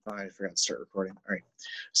Oh, I forgot to start recording. All right.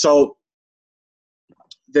 So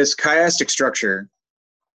this chiastic structure.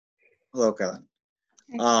 Hello, Kellen.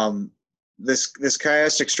 This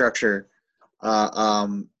chiastic structure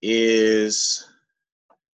is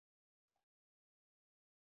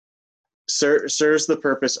serves the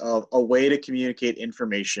purpose of a way to communicate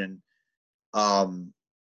information, a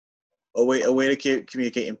way to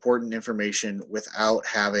communicate important information without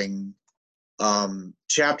having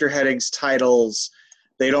chapter headings, titles.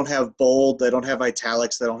 They don't have bold, they don't have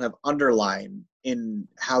italics, they don't have underline in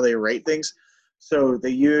how they write things. So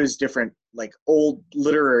they use different like old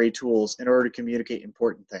literary tools in order to communicate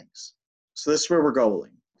important things. So this is where we're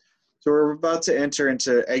going. So we're about to enter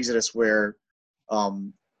into Exodus where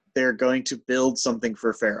they're going to build something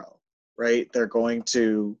for Pharaoh, right? They're going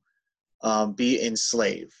to be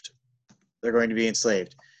enslaved. They're going to be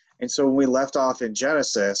enslaved. And so when we left off in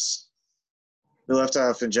Genesis, the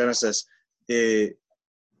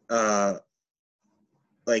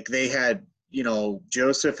like they had,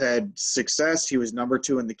 Joseph had success. He was number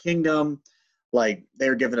 2 in the kingdom. Like they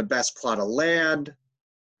were given the best plot of land,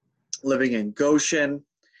 living in Goshen,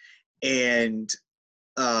 and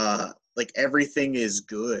like everything is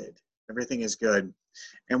good. Everything is good.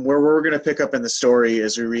 And where we're going to pick up in the story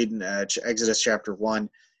as we read in Exodus chapter 1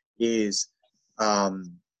 is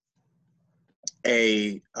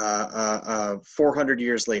 400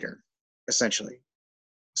 years later, essentially.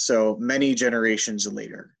 So many generations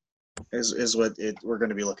later is what we're going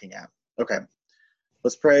to be looking at. Okay,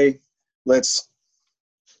 let's pray. Let's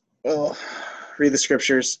read the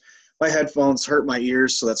scriptures. My headphones hurt my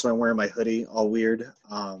ears, so that's why I'm wearing my hoodie, all weird,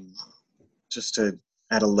 just to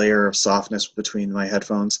add a layer of softness between my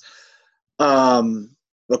headphones.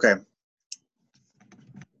 Okay.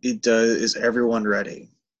 Is everyone ready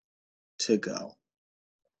to go?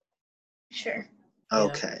 Sure.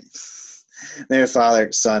 Okay. Name of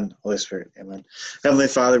Father, Son, Holy Spirit. Amen. Heavenly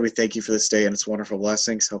Father, we thank you for this day and its wonderful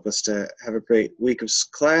blessings. Help us to have a great week of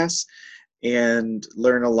class and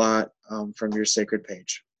learn a lot from your sacred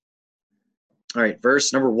page. All right,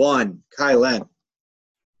 verse number 1, Kylen.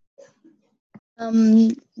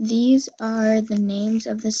 These are the names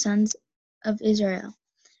of the sons of Israel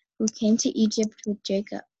who came to Egypt with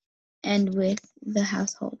Jacob and with the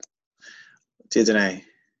household. Tidonay.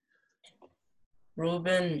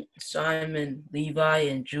 Reuben, Simon, Levi,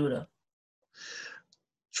 and Judah.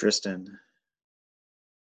 Tristan.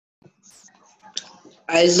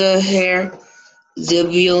 Issachar,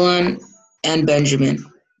 Zebulun, and Benjamin.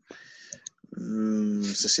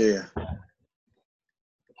 Cecilia.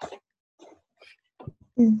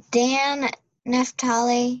 Dan,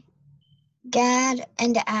 Naphtali, Gad,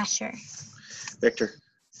 and Asher. Victor.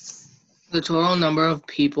 The total number of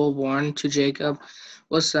people born to Jacob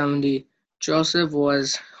was 70. Joseph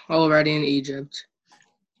was already in Egypt.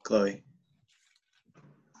 Chloe.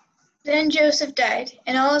 Then Joseph died,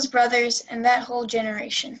 and all his brothers, and that whole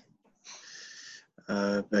generation.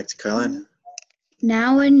 Back to Kylen.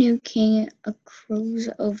 Now a new king arose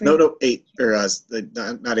over... No, 8, or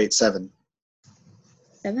not 8, 7.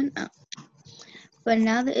 7? Oh. But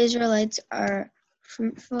now the Israelites are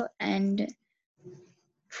fruitful and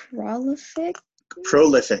prolific,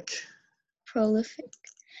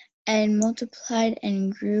 and multiplied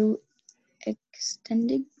and grew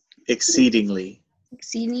exceedingly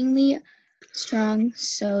strong,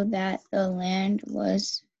 so that the land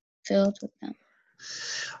was filled with them.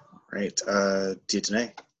 Right,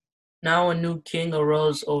 Tidonay. Now a new king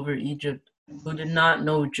arose over Egypt, who did not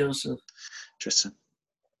know Joseph. Tristan.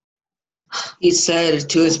 He said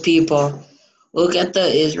to his people, "Look at the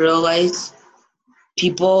Israelites.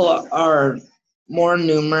 People are more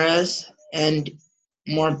numerous and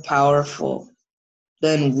more powerful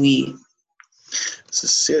than we."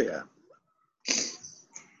 Cecilia.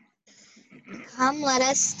 Come, let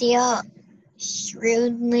us deal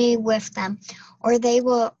shrewdly with them, or they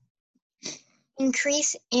will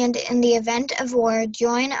increase, and in the event of war,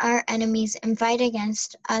 join our enemies and fight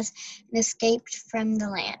against us and escape from the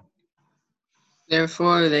land.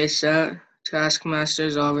 Therefore they set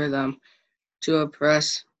taskmasters over them to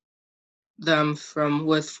oppress them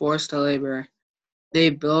with forced labor. They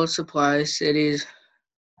built supply cities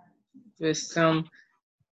with them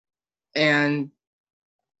and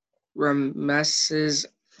Ramesses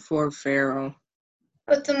for Pharaoh.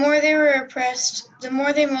 But the more they were oppressed, the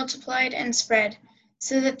more they multiplied and spread,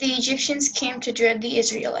 so that the Egyptians came to dread the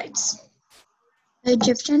Israelites. The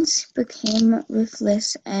Egyptians became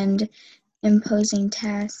ruthless and imposing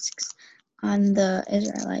tasks on the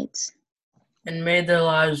Israelites, and made their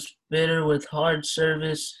lives bitter with hard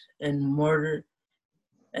service and mortar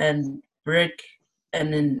and brick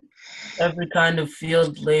and in every kind of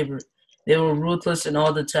field labor. They were ruthless in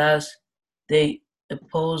all the tasks they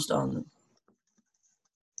imposed on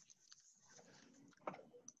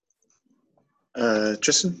them.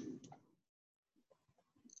 Tristan?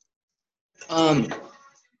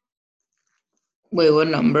 Wait, what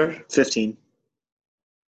number? 15.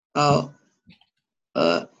 Oh,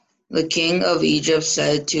 the king of Egypt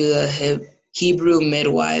said to the Hebrew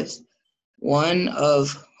midwives, one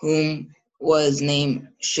of whom was named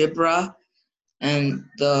Shipra, and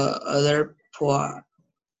the other Puah.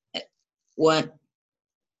 What?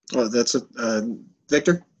 Oh, that's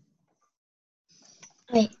Victor?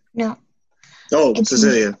 Wait, no. Oh, It's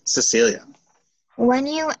Cecilia. Cecilia. When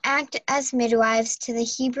you act as midwives to the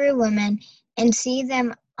Hebrew women and see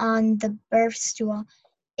them on the birth stool,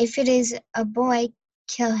 if it is a boy,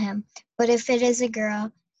 kill him. But if it is a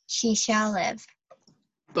girl, she shall live.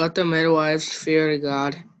 But the midwives feared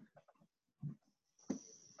God.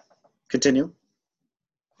 Continue.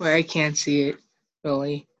 Wait, I can't see it,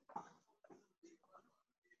 really.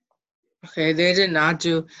 Okay, they did not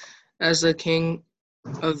do as the king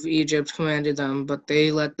of Egypt commanded them, but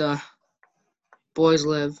they let the boys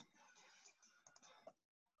live.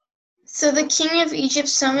 So the king of Egypt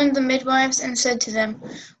summoned the midwives and said to them,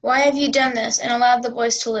 "Why have you done this and allowed the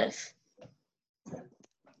boys to live?"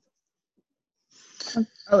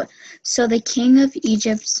 So the king of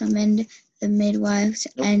Egypt summoned the midwives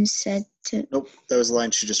Nope. and said to Nope, that was the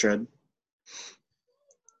line she just read.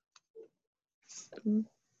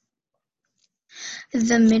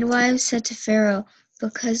 the midwives said to Pharaoh,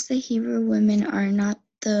 because the Hebrew women are not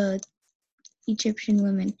the Egyptian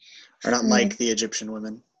women, Or not for- like the Egyptian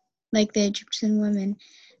women. like the Egyptian women,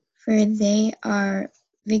 for they are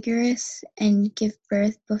vigorous and give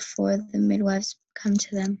birth before the midwives come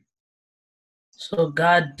to them. So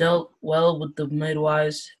God dealt well with the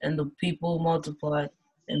midwives, and the people multiplied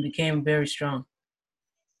and became very strong.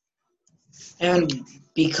 And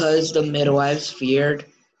because the midwives feared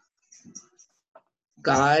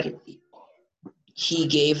God, he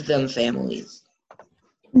gave them families.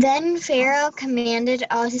 Then Pharaoh commanded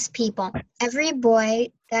all his people, every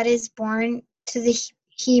boy that is born to the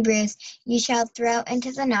Hebrews you shall throw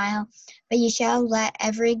into the Nile, but you shall let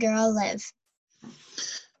every girl live.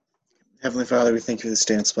 Heavenly Father, we thank you for this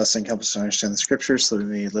day and its blessing. Help us to understand the scriptures so that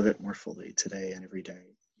we may live it more fully today and every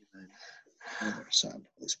day. Amen. Father, Son,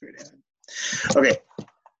 Holy Spirit, amen. Okay.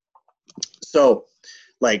 So,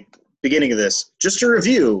 beginning of this, just a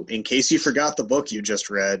review, in case you forgot the book you just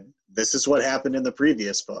read, this is what happened in the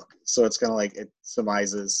previous book. So it's kind of like it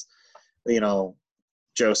surmises,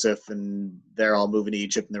 Joseph, and they're all moving to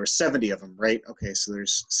Egypt, and there were 70 of them, right? Okay, so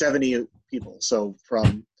there's 70 people. So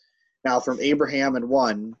from Abraham and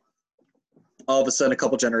one, all of a sudden, a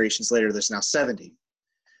couple generations later, there's now 70.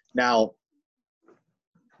 Now,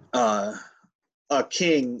 a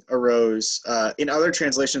king arose. In other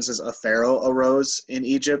translations, as a pharaoh arose in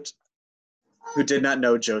Egypt, who did not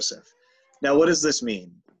know Joseph. Now, what does this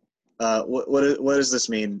mean? What does this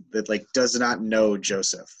mean? That does not know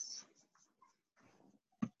Joseph?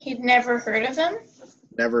 He'd never heard of him?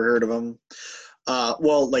 Never heard of him.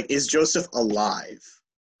 Is Joseph alive?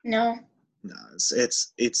 No. No,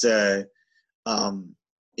 it's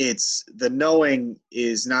the knowing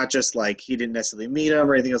is not just he didn't necessarily meet him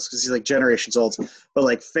or anything else because he's generations old,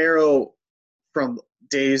 but Pharaoh from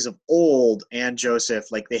days of old and Joseph,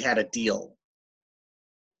 they had a deal.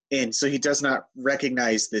 And so he does not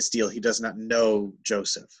recognize this deal. He does not know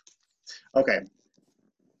Joseph. Okay.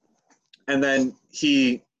 And then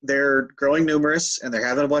they're growing numerous and they're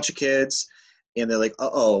having a bunch of kids and they're like,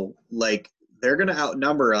 uh-oh, they're going to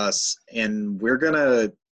outnumber us and we're going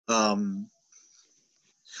to,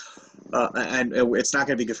 and it's not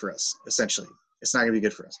going to be good for us, essentially. It's not going to be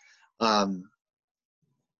good for us.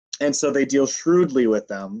 And so they deal shrewdly with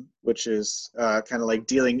them, which is kind of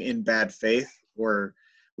dealing in bad faith or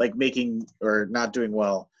making or not doing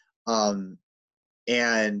well. And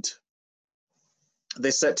they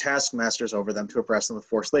set taskmasters over them to oppress them with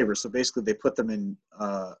forced labor. So basically they put them in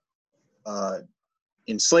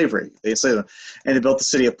slavery. They enslaved them. And they built the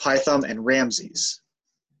city of Pithom and Ramses,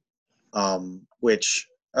 which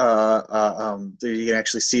you can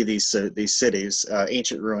actually see these cities,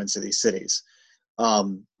 ancient ruins of these cities.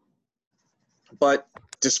 But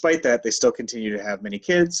despite that, they still continue to have many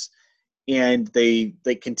kids, and they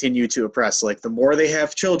continue to oppress. The more they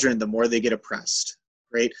have children, the more they get oppressed,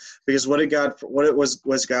 right? Because what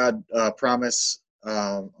was God promise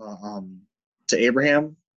to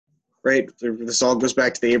Abraham, right? This all goes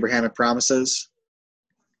back to the Abrahamic promises.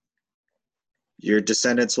 Your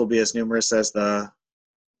descendants will be as numerous as the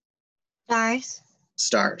Stars.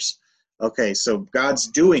 stars. Okay, so God's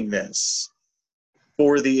doing this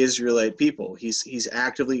for the Israelite people. He's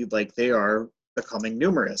actively, like, they are becoming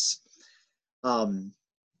numerous. All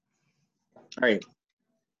right.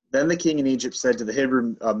 Then the king in Egypt said to the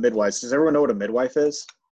Hebrew midwives, does everyone know what a midwife is?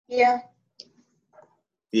 Yeah.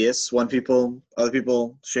 Yes, one people, other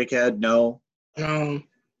people shake head, no. No.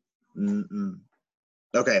 Mm-mm.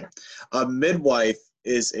 Okay. A midwife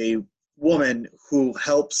is a woman who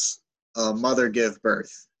helps a mother give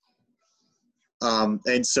birth.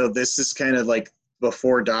 And so this is kind of like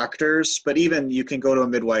before doctors, but even you can go to a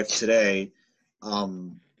midwife today,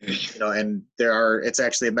 and it's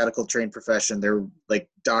actually a medical trained profession. They're like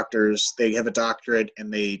doctors, they have a doctorate,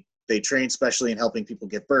 and they train specially in helping people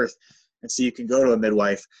give birth. And so you can go to a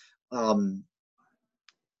midwife and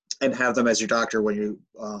have them as your doctor when you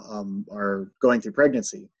are going through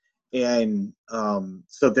pregnancy. And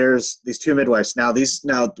so there's these two midwives. Now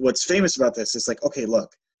what's famous about this is like, okay,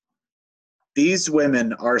 look, these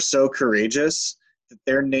women are so courageous that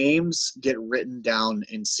their names get written down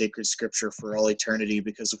in sacred scripture for all eternity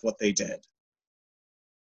because of what they did.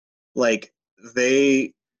 Like,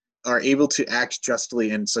 they are able to act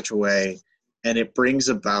justly in such a way, and it brings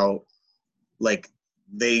about, like,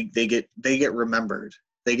 they get remembered.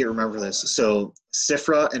 They get remembered this. So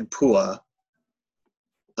Sifra and Pua,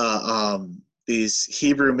 these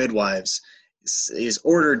Hebrew midwives, is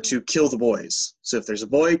ordered to kill the boys. So if there's a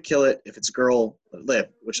boy, kill it. If it's a girl, let it live.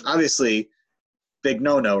 Which obviously, big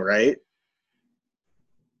no-no, right?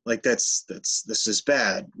 Like this is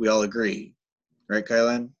bad. We all agree, right,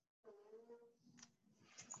 Kylan?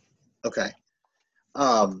 Okay.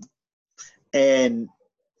 But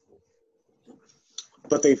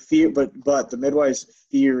the midwives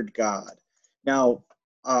feared God. Now,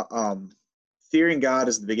 fearing God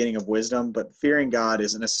is the beginning of wisdom, but fearing God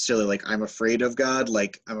isn't necessarily like I'm afraid of God,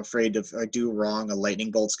 like I'm afraid if I do wrong, a lightning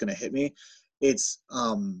bolt's going to hit me. It's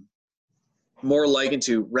more likened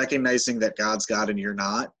to recognizing that God's God and you're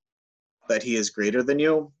not, that he is greater than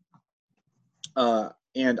you,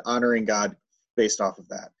 and honoring God based off of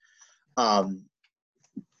that. I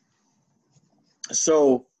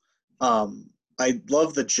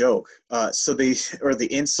love the joke. The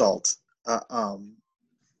insult.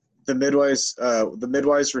 The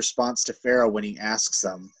midwives' response to Pharaoh when he asks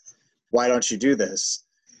them, "Why don't you do this?"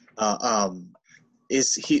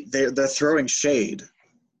 They're throwing shade,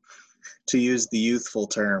 to use the youthful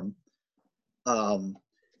term,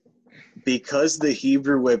 because the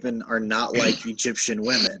Hebrew women are not like Egyptian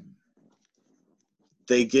women.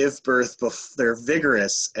 They give birth. They're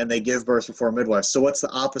vigorous, and they give birth before midwives. So what's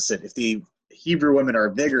the opposite? If the Hebrew women are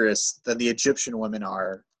vigorous, then the Egyptian women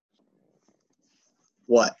are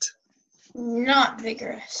what? Not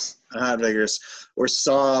vigorous. Not vigorous, or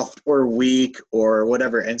soft, or weak, or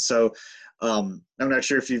whatever. And so, I'm not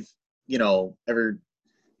sure if you've, ever.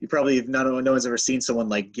 You probably no one's ever seen someone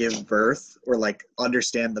like give birth or like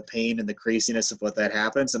understand the pain and the craziness of what that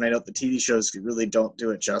happens. And I know the TV shows really don't do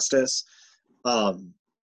it justice.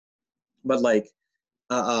 But like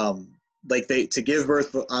they to give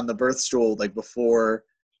birth on the birth stool, like before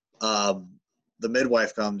the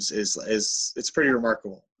midwife comes, is it's pretty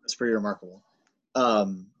remarkable. It's pretty remarkable.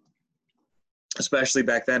 Especially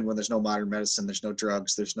back then when there's no modern medicine, there's no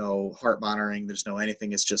drugs, there's no heart monitoring, there's no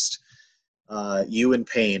anything. It's just you in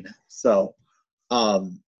pain. So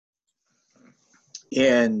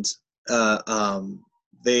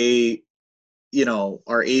they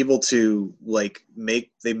are able to like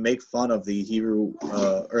make fun of the Hebrew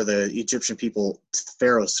or the Egyptian people to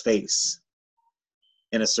Pharaoh's face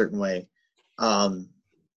in a certain way. And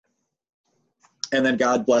then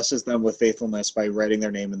God blesses them with faithfulness by writing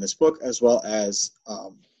their name in this book, as well as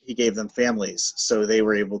he gave them families, so they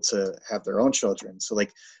were able to have their own children. So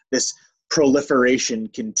like this proliferation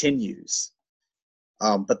continues.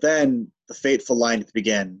 But then the fateful line at the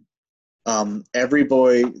beginning, every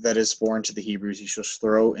boy that is born to the Hebrews you shall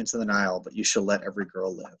throw into the Nile, but you shall let every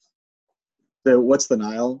girl live. So what's the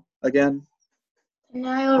Nile again?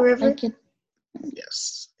 Nile River.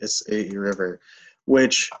 Yes, it's a river,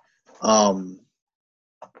 which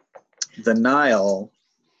the Nile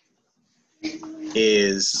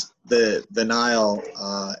is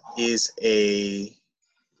a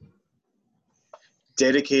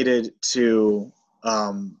dedicated to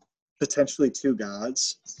potentially two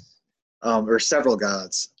gods, or several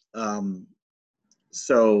gods.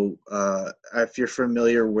 So if you're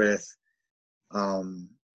familiar with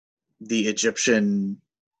the Egyptian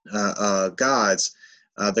gods,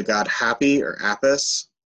 the god Hapi or Apis,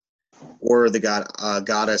 or the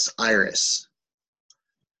goddess Iris,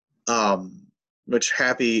 which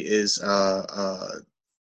Hapi is,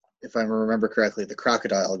 if I remember correctly, the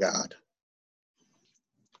crocodile god.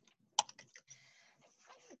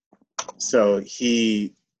 So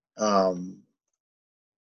he, I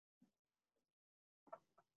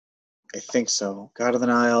think so. God of the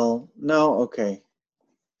Nile. No, okay,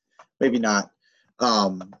 maybe not.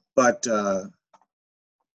 But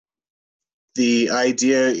the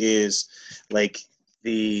idea is like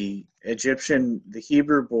the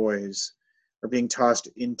Hebrew boys are being tossed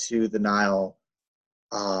into the Nile,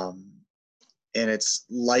 and it's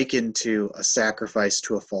likened to a sacrifice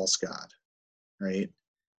to a false god, right?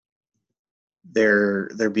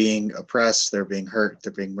 They're being oppressed, they're being hurt,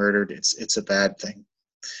 they're being murdered. It's a bad thing,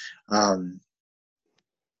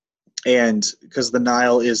 and because the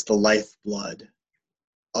Nile is the lifeblood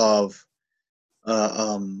of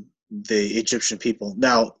the Egyptian people.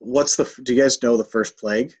 Now, do you guys know the first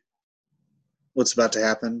plague? What's about to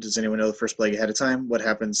happen? Does anyone know the first plague ahead of time? What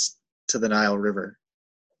happens to the Nile River?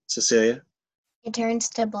 Cecilia? It turns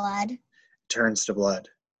to blood. Turns to blood.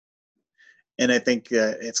 And I think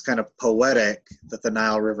it's kind of poetic that the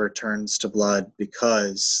Nile River turns to blood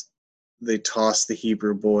because they toss the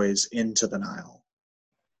Hebrew boys into the Nile.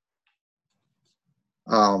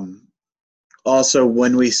 Also,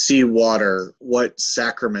 when we see water, what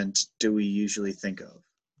sacrament do we usually think of?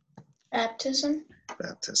 Baptism.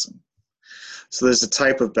 Baptism. So there's a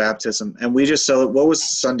type of baptism. And we just saw, what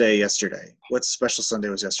was Sunday yesterday? What special Sunday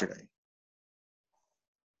was yesterday?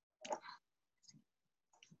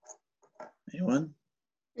 Anyone?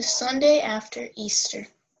 The Sunday after Easter.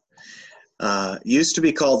 Used to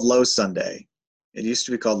be called Low Sunday. It used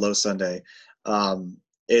to be called Low Sunday.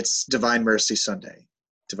 It's Divine Mercy Sunday.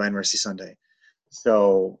 Divine Mercy Sunday.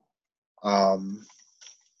 So, does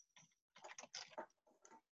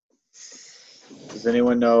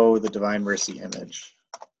anyone know the Divine Mercy image?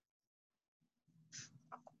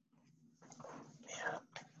 Man,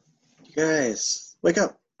 you guys, wake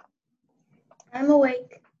up. I'm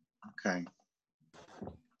awake. Okay.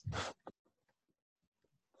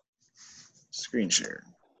 Screen share.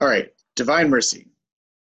 All right, Divine Mercy.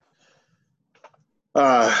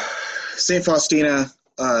 Saint Faustina,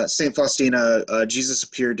 Jesus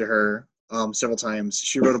appeared to her several times.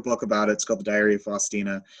 She wrote a book about it. It's called The Diary of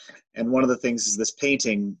Faustina. And one of the things is this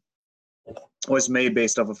painting was made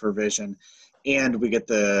based off of her vision. And we get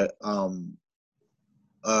the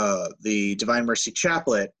Divine Mercy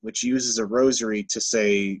Chaplet, which uses a rosary to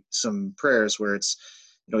say some prayers where it's,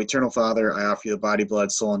 Eternal Father, I offer you the body, blood,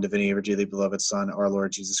 soul, and divinity of your dearly beloved Son, our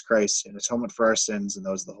Lord Jesus Christ, in atonement for our sins and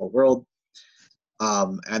those of the whole world.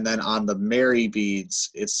 And then on the Mary beads,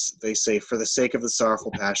 they say, for the sake of the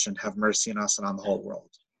sorrowful passion, have mercy on us and on the whole world.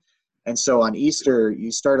 And so on Easter,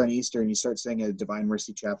 you start on Easter and you start saying a Divine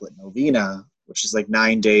Mercy Chaplet novena, which is like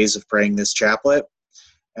 9 days of praying this chaplet.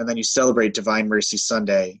 And then you celebrate Divine Mercy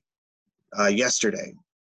Sunday yesterday.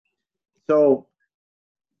 So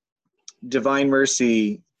Divine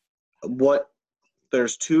Mercy,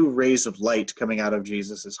 there's 2 rays of light coming out of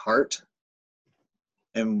Jesus's heart.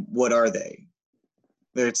 And what are they?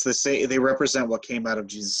 It's the same. They represent what came out of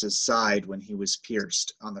Jesus's side when he was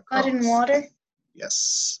pierced on the cross. Blood and water?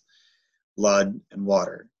 Yes. Blood and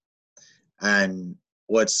water. And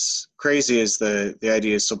what's crazy is the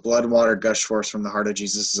idea is, so blood and water gush forth from the heart of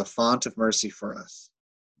Jesus as a font of mercy for us.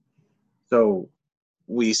 So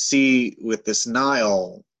we see with this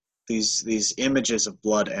Nile these images of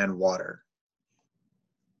blood and water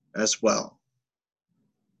as well.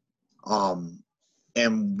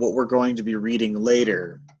 And what we're going to be reading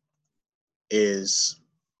later is,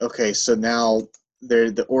 okay, so now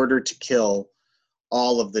the order to kill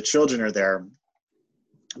all of the children are there,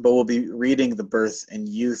 but we'll be reading the birth and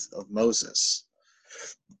youth of Moses.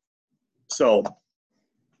 So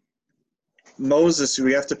Moses,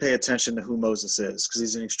 we have to pay attention to who Moses is, because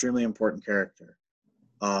he's an extremely important character.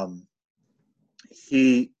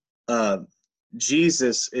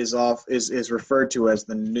 Jesus is referred to as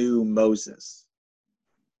the new Moses.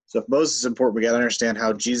 So if Moses is important, we got to understand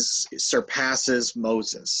how Jesus surpasses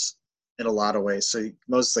Moses in a lot of ways. So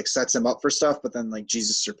Moses sets him up for stuff, but then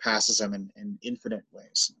Jesus surpasses him in infinite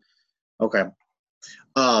ways. Okay.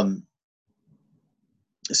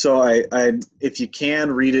 So I if you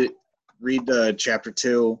can read chapter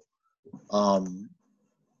 2.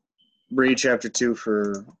 Read chapter 2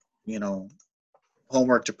 for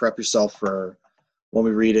homework to prep yourself for when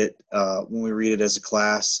we read it as a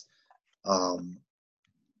class.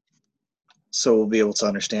 So we'll be able to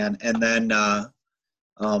understand. And then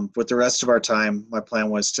with the rest of our time, my plan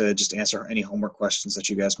was to just answer any homework questions that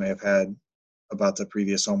you guys may have had about the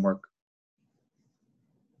previous homework.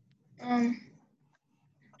 Well,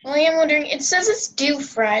 I'm wondering, it says it's due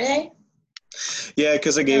Friday. Yeah,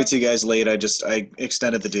 because I gave it to you guys late. I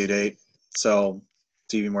extended the due date, so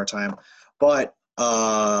to give you more time. But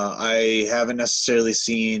I haven't necessarily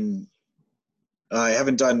seen. I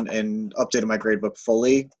haven't done and updated my gradebook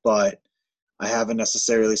fully, but I haven't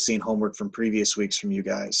necessarily seen homework from previous weeks from you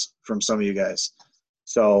guys, from some of you guys.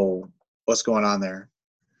 So, what's going on there?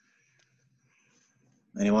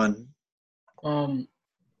 Anyone? I'm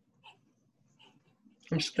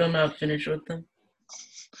still not finished with them.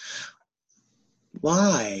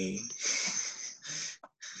 Why?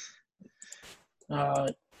 I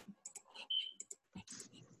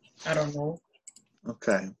don't know.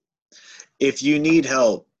 Okay. If you need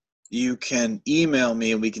help, you can email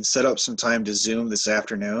me and we can set up some time to Zoom this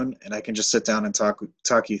afternoon and I can just sit down and talk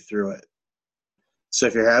you through it. So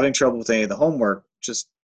if you're having trouble with any of the homework, just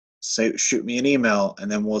shoot me an email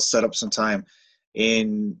and then we'll set up some time.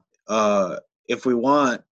 And if we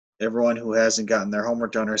want everyone who hasn't gotten their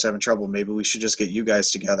homework done or is having trouble, maybe we should just get you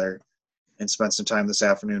guys together and spend some time this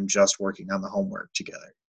afternoon just working on the homework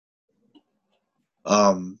together.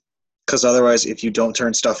 Because otherwise, if you don't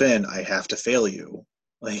turn stuff in, I have to fail you.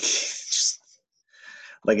 Like, just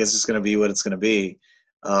like it's just going to be what it's going to be.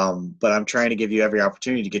 But I'm trying to give you every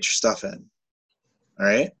opportunity to get your stuff in. All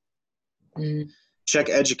right. Mm. Check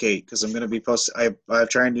Educate because I'm going to be I'm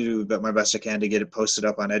trying to do my best I can to get it posted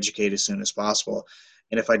up on Educate as soon as possible.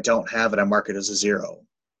 And if I don't have it, I mark it as a 0.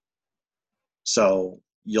 So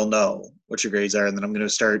you'll know what your grades are, and then I'm going to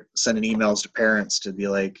start sending emails to parents to be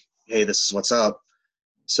like, "Hey, this is what's up,"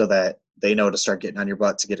 so that they know to start getting on your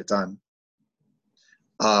butt to get it done.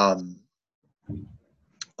 Other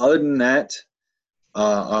than that,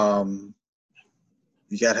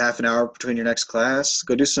 you got half an hour between your next class.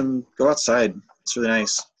 Go outside. It's really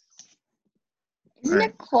nice. Isn't Right.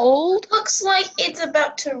 it cold? Looks like it's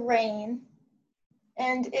about to rain,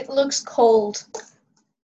 and it looks cold.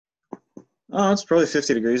 Oh, it's probably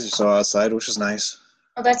 50 degrees or so outside, which is nice,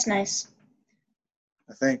 Oh, that's nice.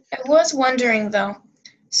 I think. I was wondering, though.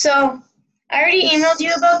 So, I already emailed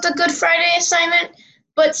you about the Good Friday assignment,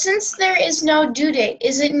 but since there is no due date,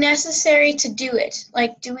 is it necessary to do it?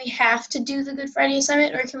 Like, do we have to do the Good Friday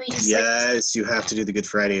assignment, or can we just, Yes, you have to do the Good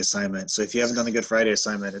Friday assignment. So if you haven't done the Good Friday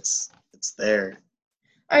assignment, it's there.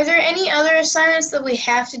 Are there any other assignments that we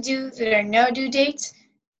have to do that are no due dates?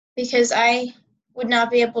 Because I would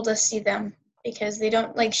not be able to see them because they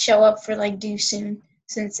don't, show up for, due soon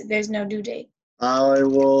since there's no due date. I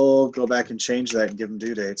will go back and change that and give them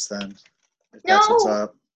due dates then. If that's what's No!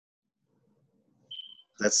 up.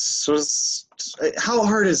 How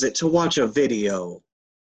hard is it to watch a video?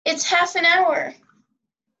 It's half an hour.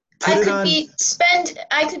 Put I it could on be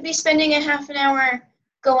spending a half an hour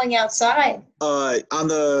going outside. on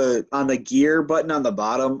the gear button on the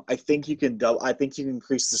bottom. I think you can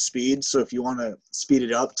increase the speed. So if you want to speed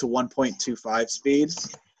it up to 1.25 speed,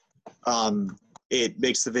 it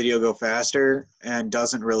makes the video go faster and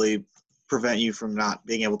doesn't really prevent you from not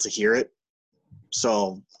being able to hear it.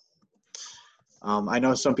 So I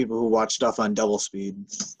know some people who watch stuff on double speed.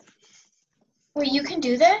 Wait, you can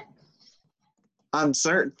do that? On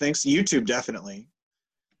certain things, YouTube definitely.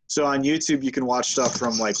 So on YouTube, you can watch stuff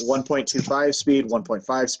from 1.25 speed,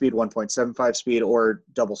 1.5 speed, 1.75 speed, or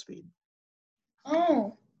double speed.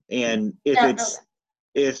 Oh. And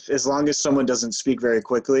if as long as someone doesn't speak very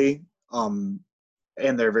quickly, and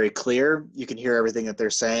they're very clear, you can hear everything that they're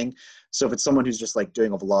saying. So if it's someone who's just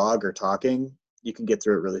doing a vlog or talking, you can get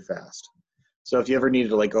through it really fast. So if you ever needed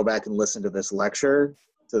to go back and listen to this lecture,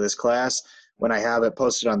 to this class, when I have it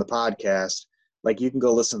posted on the podcast, you can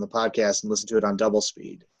go listen to the podcast and listen to it on double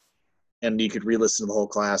speed. And you could re-listen to the whole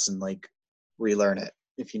class and relearn it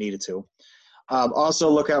if you needed to. Also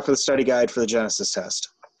look out for the study guide for the Genesis test.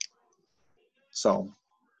 So,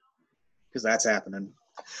 because that's happening.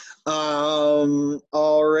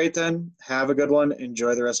 All right then. Have a good one.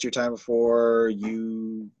 Enjoy the rest of your time before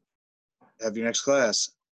you have your next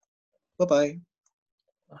class. Bye-bye.